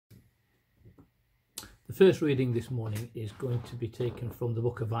The first reading this morning is going to be taken from the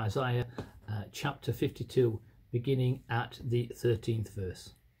book of Isaiah, chapter 52, beginning at the 13th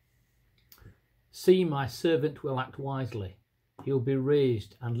verse. See, my servant will act wisely. He will be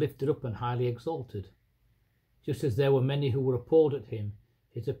raised and lifted up and highly exalted. Just as there were many who were appalled at him,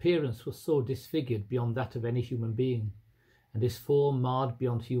 his appearance was so disfigured beyond that of any human being, and his form marred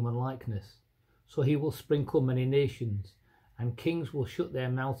beyond human likeness. So he will sprinkle many nations, and kings will shut their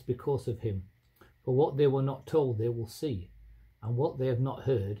mouths because of him. For what they were not told they will see, and what they have not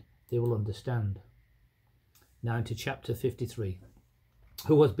heard they will understand. Now into chapter 53.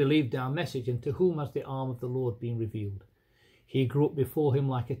 Who has believed our message, and to whom has the arm of the Lord been revealed? He grew up before him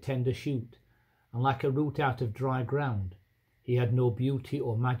like a tender shoot, and like a root out of dry ground. He had no beauty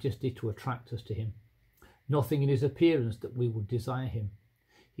or majesty to attract us to him, nothing in his appearance that we would desire him.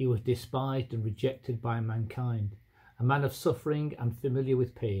 He was despised and rejected by mankind, a man of suffering and familiar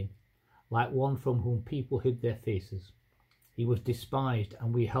with pain, like one from whom people hid their faces. He was despised,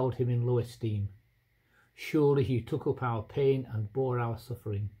 and we held him in low esteem. Surely he took up our pain and bore our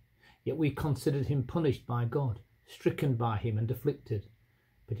suffering. Yet we considered him punished by God, stricken by him and afflicted.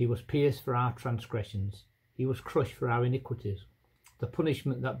 But he was pierced for our transgressions. He was crushed for our iniquities. The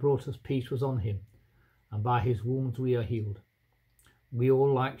punishment that brought us peace was on him, and by his wounds we are healed. We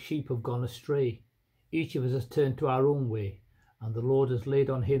all like sheep have gone astray. Each of us has turned to our own way, and the Lord has laid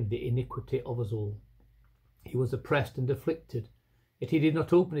on him the iniquity of us all. He was oppressed and afflicted, yet he did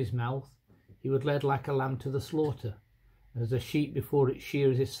not open his mouth. He was led like a lamb to the slaughter, and as a sheep before its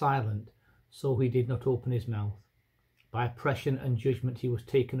shearers is silent, so he did not open his mouth. By oppression and judgment he was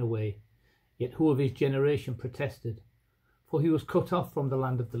taken away. Yet who of his generation protested? For he was cut off from the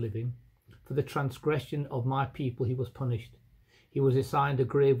land of the living. For the transgression of my people he was punished. He was assigned a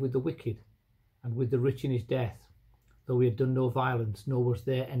grave with the wicked, and with the rich in his death, though he had done no violence, nor was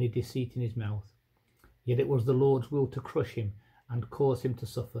there any deceit in his mouth. Yet it was the Lord's will to crush him and cause him to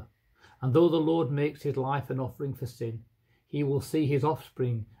suffer. And though the Lord makes his life an offering for sin, he will see his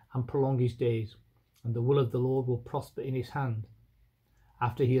offspring and prolong his days, and the will of the Lord will prosper in his hand.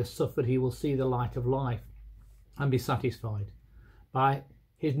 After he has suffered, he will see the light of life and be satisfied. By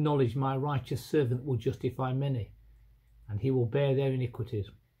his knowledge my righteous servant will justify many, and he will bear their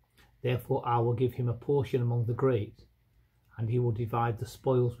iniquities. Therefore I will give him a portion among the great, and he will divide the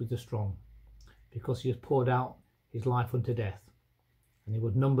spoils with the strong, because he has poured out his life unto death, and he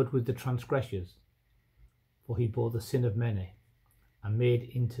was numbered with the transgressors, for he bore the sin of many, and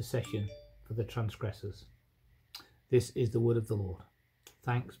made intercession for the transgressors. This is the word of the Lord.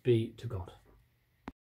 Thanks be to God.